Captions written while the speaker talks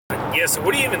Yeah, so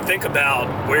what do you even think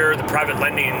about where the private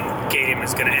lending game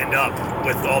is going to end up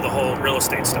with all the whole real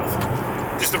estate stuff?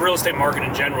 Just the real estate market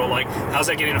in general, like how's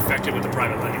that getting affected with the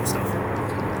private lending stuff?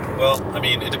 Well, I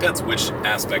mean, it depends which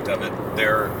aspect of it.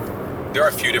 There are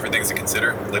a few different things to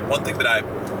consider. Like one thing that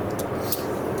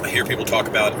I hear people talk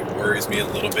about, it worries me a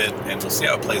little bit, and we'll see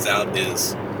how it plays out,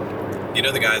 is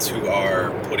the guys who are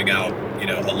putting out,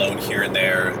 a loan here and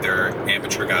there, they're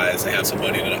amateur guys, they have some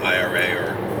money in an IRA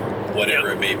or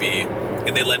whatever it may be,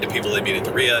 and they lend to people they meet at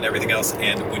the RIA and everything else,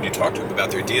 and when you talk to them about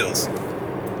their deals,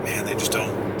 man, they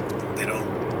don't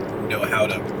know how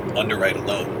to underwrite a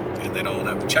loan, and they don't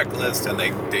have a checklist, and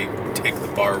they take the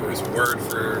borrower's word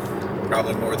for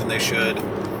probably more than they should.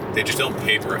 They just don't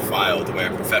paper a file the way a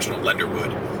professional lender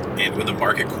would. And when the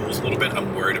market cools a little bit,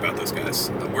 I'm worried about those guys.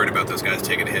 I'm worried about those guys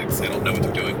taking a hit because they don't know what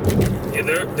they're doing. Yeah,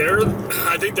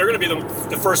 I think they're going to be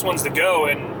the first ones to go.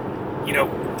 And,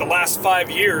 the last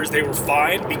 5 years they were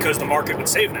fine because the market would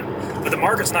save them. But the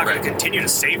market's not going to continue to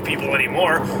save people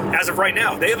anymore. As of right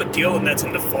now, if they have a deal that's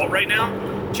in default right now,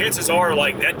 chances are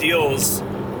that deal is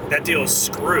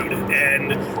screwed.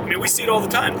 And I mean, we see it all the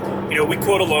time. We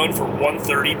quote a loan for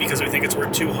 130 because we think it's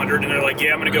worth 200, and they're like,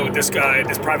 yeah, I'm going to go with this guy.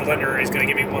 This private lender is going to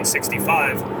give me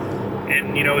 165.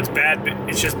 And it's bad.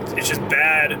 It's just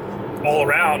bad all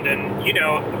around. And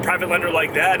a private lender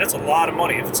like that's a lot of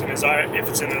money. If it's in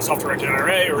a self-directed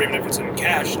IRA or even if it's in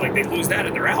cash, they lose that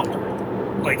and they're out.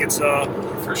 It's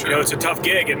for sure. It's a tough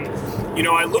gig. And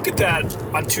I look at that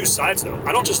on two sides though.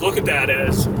 I don't just look at that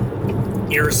as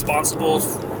irresponsible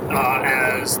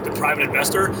as the private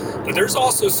investor, but there's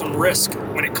also some risk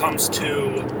when it comes to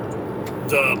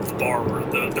the borrower,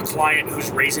 the client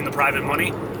who's raising the private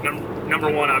money.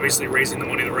 Number one, obviously raising the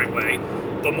money the right way,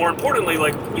 but more importantly,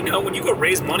 when you go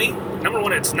raise money, number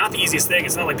one, it's not the easiest thing.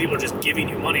 It's not like people are just giving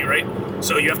you money, right?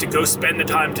 So you have to go spend the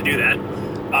time to do that.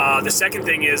 The second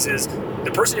thing is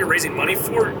the person you're raising money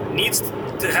for needs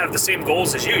to have the same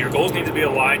goals as you. Your goals need to be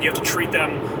aligned. You have to treat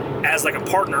them as like a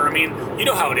partner. I mean, you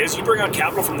know how it is. You bring on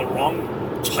capital from the wrong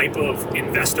type of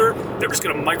investor, they're just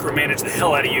going to micromanage the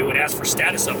hell out of you and ask for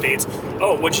status updates.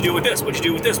 Oh, what'd you do with this? What'd you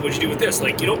do with this? What'd you do with this?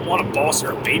 You don't want a boss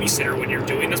or a babysitter when you're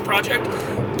doing this project.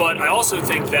 But I also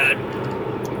think that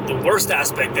the worst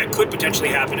aspect that could potentially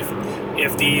happen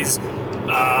if these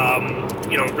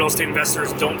real estate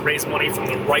investors don't raise money from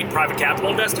the right private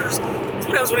capital investors, what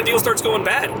happens when a deal starts going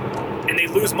bad and they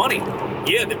lose money?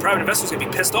 Yeah, the private investor's gonna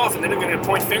be pissed off, and then they're gonna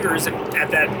point fingers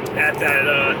at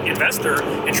that investor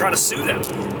and try to sue them.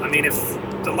 I mean, if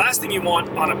the last thing you want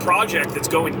on a project that's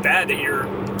going bad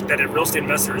that a real estate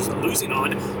investor is losing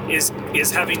on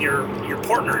is having your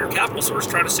partner, your capital source,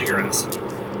 try to sue your ass.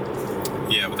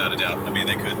 Yeah, without a doubt. I mean,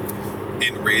 they could,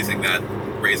 in raising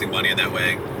money in that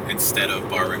way, instead of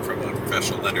borrowing from a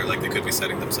professional lender, they could be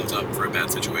setting themselves up for a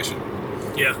bad situation.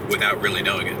 Yeah. Without really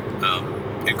knowing it.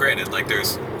 And granted,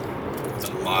 there's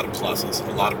a lot of pluses,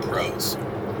 a lot of pros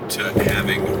to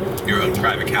having your own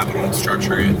private capital and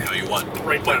structure it how you want. The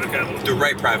right private capital. The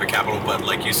right private capital, but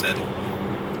like you said,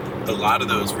 a lot of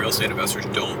those real estate investors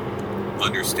don't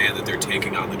understand that they're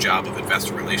taking on the job of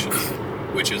investor relations,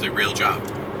 which is a real job.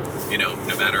 No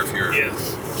matter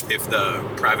if the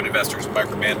private investor is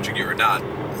micromanaging you or not,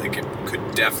 it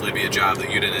could definitely be a job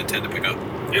that you didn't intend to pick up.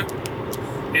 Yeah.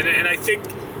 And I think,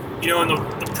 in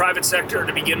the private sector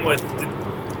to begin with,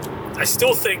 I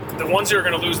still think the ones that are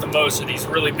going to lose the most are these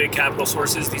really big capital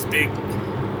sources, these big,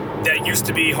 that used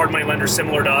to be hard money lenders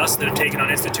similar to us that have taken on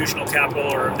institutional capital,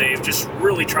 or they've just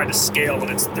really tried to scale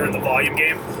and they're in the volume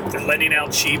game. They're lending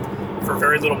out cheap for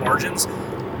very little margins.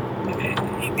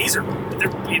 These are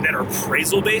that are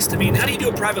appraisal based. I mean, how do you do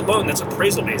a private loan that's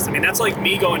appraisal based? I mean, that's like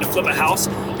me going to flip a house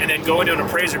and then going to an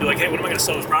appraiser and be like, hey, what am I going to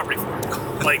sell this property for?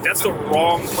 That's the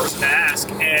wrong person to ask.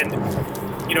 And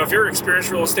if you're an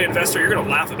experienced real estate investor, you're going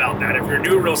to laugh about that. If you're a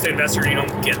new real estate investor and you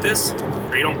don't get this,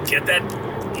 or you don't get that,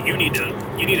 you need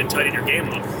to tighten your game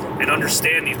up and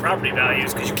understand these property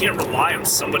values, because you can't rely on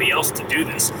somebody else to do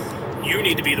this. You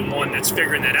need to be the one that's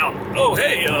figuring that out. Oh,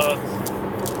 hey,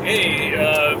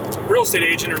 real estate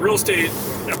agent or real estate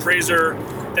appraiser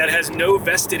that has no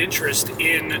vested interest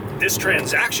in this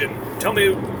transaction, tell me,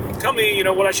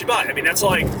 what I should buy. I mean, that's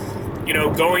like,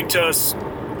 going to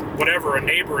a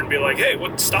neighbor and be like, hey,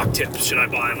 what stock tips should I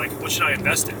buy? What should I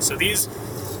invest in? So these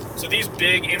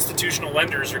big institutional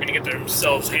lenders are going to get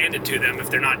themselves handed to them if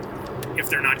they're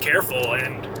not careful.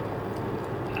 And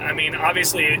I mean,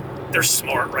 obviously they're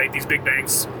smart, right? These big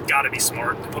banks got to be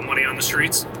smart to put money on the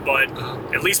streets. But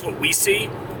at least what I see,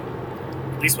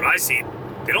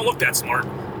 they don't look that smart.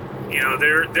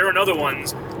 There are another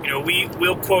ones.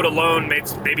 We'll quote a loan,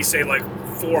 maybe say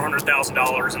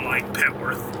 $400,000 in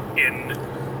Petworth in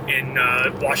in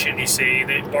Washington, D.C.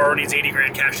 The borrower needs 80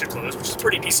 grand cash to close, which is a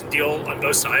pretty decent deal on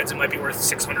both sides. It might be worth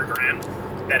 600 grand,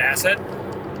 that asset.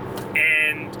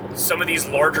 And some of these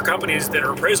larger companies that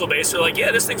are appraisal based are like,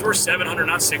 yeah, this thing's worth 700,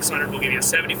 not 600. We'll give you a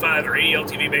 75 or 80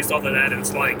 LTV based off of that. And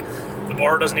it's like, the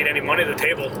borrower doesn't need any money at the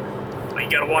table. Like,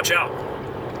 you got to watch out.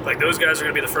 Like, those guys are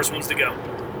going to be the first ones to go.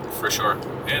 For sure.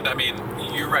 And I mean,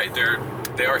 you're right.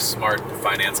 They are smart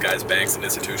finance guys, banks, and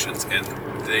institutions, and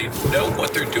they know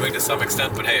what they're doing to some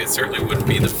extent. But hey, it certainly wouldn't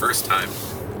be the first time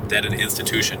that an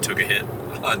institution took a hit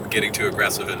on getting too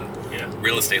aggressive in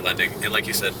real estate lending. And like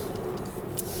you said,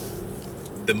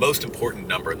 the most important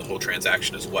number in the whole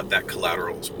transaction is what that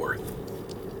collateral is worth.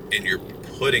 And you're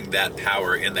putting that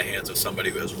power in the hands of somebody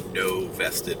who has no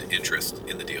vested interest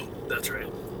in the deal. That's right.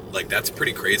 Like, that's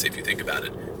pretty crazy if you think about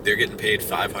it. They're getting paid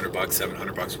 $500,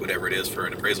 $700, whatever it is for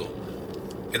an appraisal.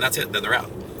 And that's it. Then they're out.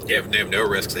 They have no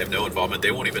risks. They have no involvement.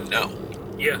 They won't even know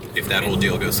if that whole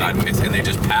deal goes sideways. And they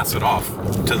just pass it off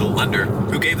to the lender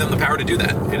who gave them the power to do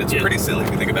that. And it's pretty silly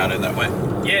if you think about it that way.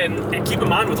 Yeah, and keep in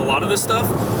mind with a lot of this stuff,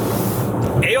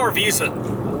 ARVs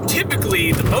are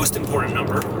typically the most important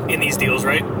number in these deals,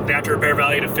 right? The after repair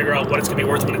value to figure out what it's going to be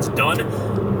worth when it's done.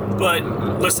 But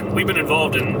listen, we've been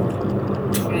involved in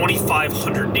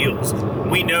 2,500 deals.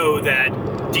 We know that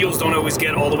deals don't always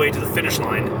get all the way to the finish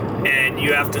line, and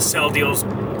you have to sell deals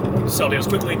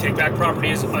quickly, take back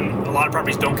properties. A lot of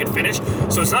properties don't get finished.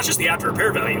 So it's not just the after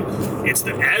repair value. It's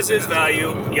the as-is value.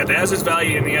 You have the as-is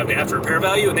value, and you have the after repair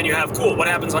value, and then you have, what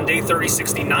happens on day 30,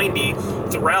 60, 90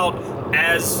 throughout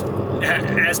as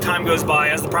time goes by,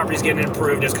 as the property's getting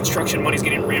improved, as construction money's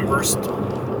getting reimbursed.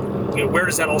 Where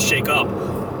does that all shake up?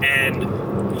 And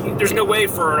there's no way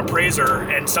for an appraiser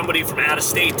and somebody from out of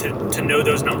state to know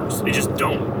those numbers. They just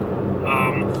don't.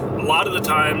 A lot of the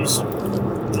times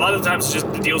it's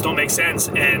just the deals don't make sense.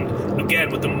 And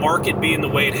again, with the market being the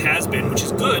way it has been, which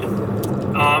is good.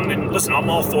 And listen, I'm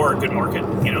all for a good market.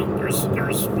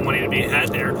 There's money to be had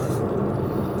there.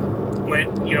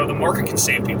 When the market can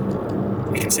save people.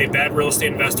 It can save bad real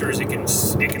estate investors. It can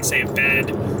save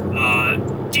bad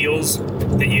deals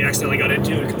that you accidentally got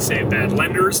into. It can save bad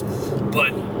lenders.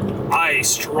 But I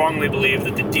strongly believe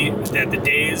that the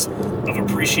days of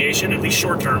appreciation, at least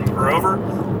short term, are over,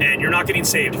 and you're not getting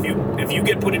saved. If you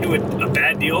get put into a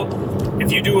bad deal,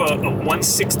 if you do a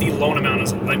 160 loan amount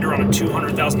as a lender on a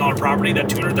 $200,000 property, that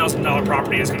 $200,000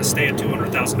 property is going to stay at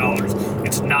 $200,000.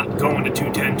 It's not going to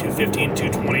 210, 215,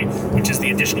 220, which is the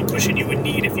additional cushion you would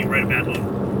need if you write a bad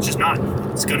loan. It's just not.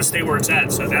 It's going to stay where it's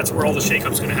at. So that's where all the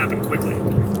shakeup's going to happen quickly.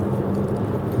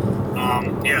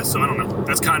 So I don't know.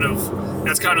 That's kind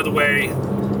of the way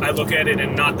I look at it,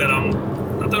 and not that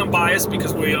I'm biased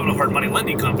because we own a hard money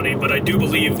lending company, but I do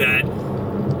believe that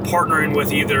partnering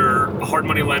with either a hard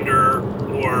money lender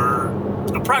or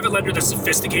a private lender that's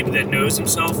sophisticated, that knows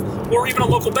himself, or even a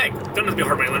local bank. Doesn't have to be a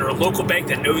hard money lender, a local bank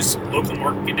that knows local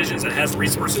market conditions, that has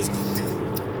resources.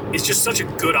 It's just such a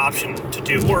good option to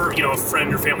do. Or, a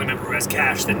friend or family member who has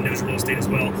cash that knows real estate as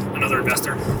well, another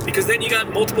investor. Because then you got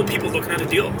multiple people looking at a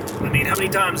deal. I mean, how many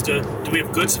times do we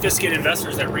have good, sophisticated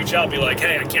investors that reach out and be like,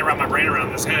 hey, I can't wrap my brain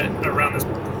around this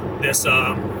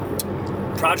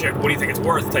project. What do you think it's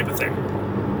worth, type of thing.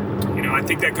 I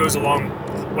think that goes a long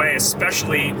way,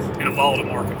 especially in a volatile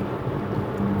market.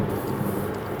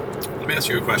 Let me ask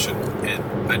you a question.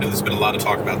 And I know there's been a lot of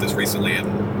talk about this recently, and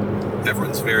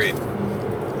everyone's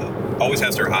always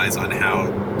has their eyes on how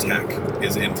tech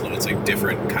is influencing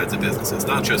different kinds of businesses,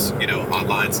 not just,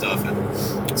 online stuff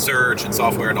and search and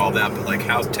software and all that, but like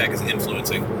how tech is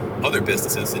influencing other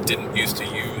businesses that didn't used to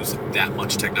use that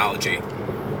much technology.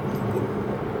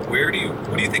 What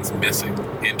do you think's missing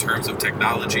in terms of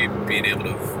technology being able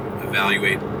to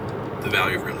evaluate the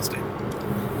value of real estate?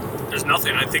 There's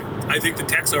nothing. I think the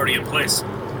tech's already in place,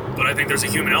 but I think there's a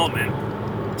human element,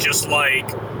 just like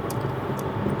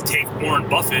take Warren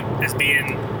Buffett as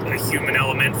being a human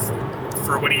element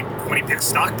for when he picks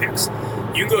stock picks.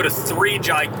 You can go to 3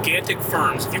 gigantic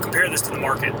firms. If you compare this to the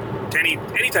market, to any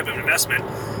type of investment,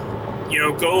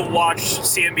 go watch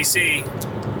CNBC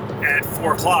at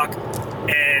 4:00,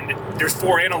 and there's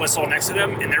 4 analysts all next to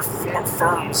them, and their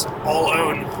firms all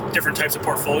own different types of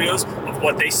portfolios of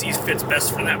what they see fits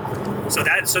best for them. So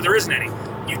there isn't any.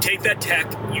 You take that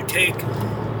tech, you take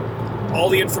all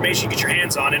the information you get your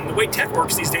hands on, and the way tech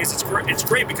works these days, it's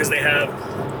great because they have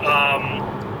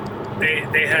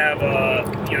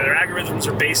their algorithms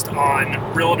are based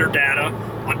on realtor data,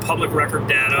 on public record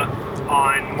data,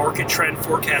 on market trend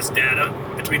forecast data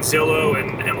between Zillow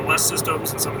and MLS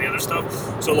systems and some of the other stuff.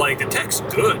 So the tech's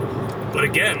good, but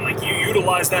again, you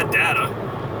utilize that data,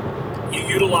 you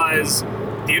utilize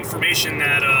the information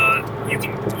that you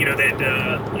can,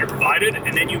 that you're provided,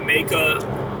 and then you make a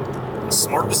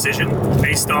smart decision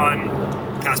based on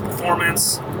past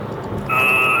performance,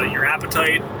 your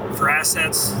appetite for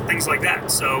assets, things like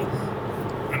that. So,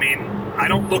 I mean, I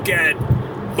don't look at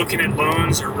looking at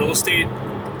loans or real estate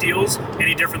deals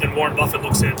any different than Warren Buffett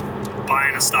looks at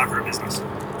buying a stock or a business.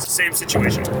 It's the same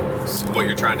situation. So what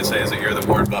you're trying to say is that you're the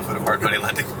Warren Buffett of hard money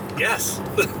lending? Yes.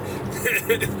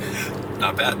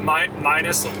 Not bad.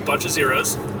 Minus a bunch of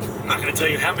zeros. I'm not going to tell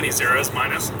you how many zeros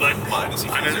minus, but Minus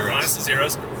the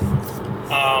zeros.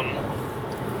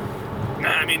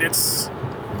 I mean, that's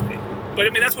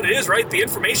what it is, right? The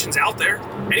information's out there.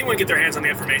 Anyone can get their hands on the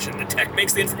information. The tech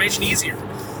makes the information easier.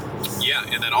 Yeah,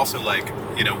 and then also,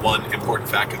 one important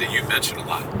factor that you mentioned a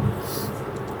lot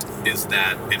is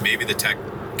that, and maybe the tech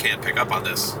can't pick up on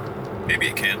this. Maybe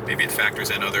it can. Maybe it factors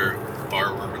in other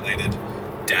borrower-related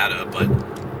data. But,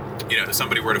 if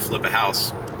somebody were to flip a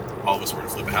house, all of us were to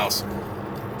flip a house,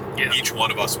 each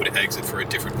one of us would exit for a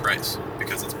different price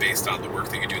because it's based on the work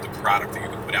that you do, the product that you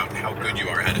can put out, and how good you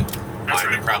are at it. Mine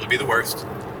would probably be the worst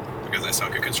because I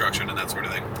suck at construction and that sort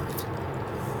of thing.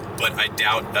 But I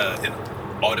doubt an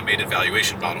automated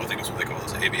valuation model, I think is what they call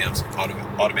those, AVMs,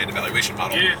 automated valuation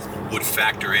model, would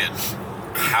factor in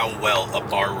how well a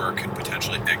borrower can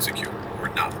potentially execute or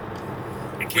not.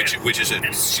 Which is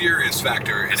a serious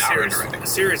factor in our underwriting.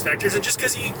 Serious factors, and just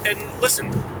because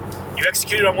listen, you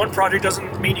executed on one project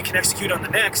doesn't mean you can execute on the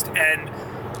next, and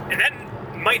that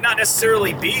might not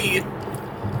necessarily be.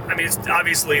 I mean, it's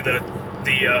obviously the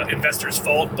investor's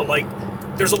fault, but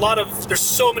there's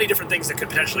so many different things that could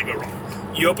potentially go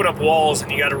wrong. You open up walls and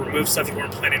you got to remove stuff you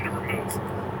weren't planning to remove.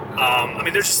 I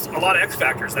mean, there's just a lot of X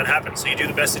factors that happen, so you do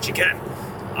the best that you can.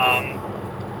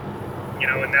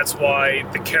 And that's why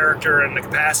the character and the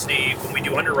capacity when we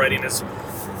do underwriting is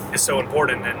so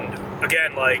important. And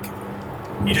again,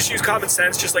 you just use common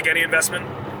sense, just like any investment.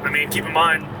 I mean, keep in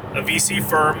mind, a VC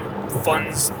firm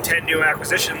funds 10 new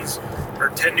acquisitions or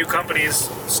 10 new companies,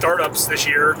 startups this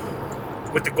year,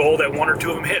 with the goal that one or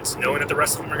two of them hits, knowing that the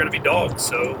rest of them are going to be dogs.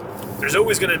 So there's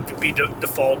always going to be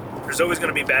default. There's always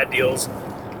going to be bad deals.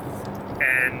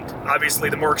 And obviously,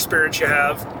 the more experience you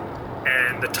have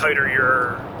and the tighter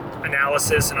your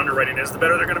analysis and underwriting is, the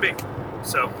better they're going to be.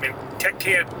 So, I mean, tech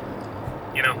can't,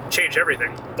 change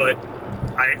everything, but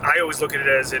I always look at it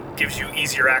as it gives you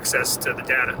easier access to the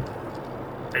data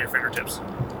at your fingertips.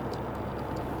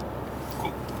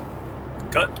 Cool.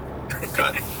 Cut.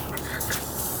 Cut.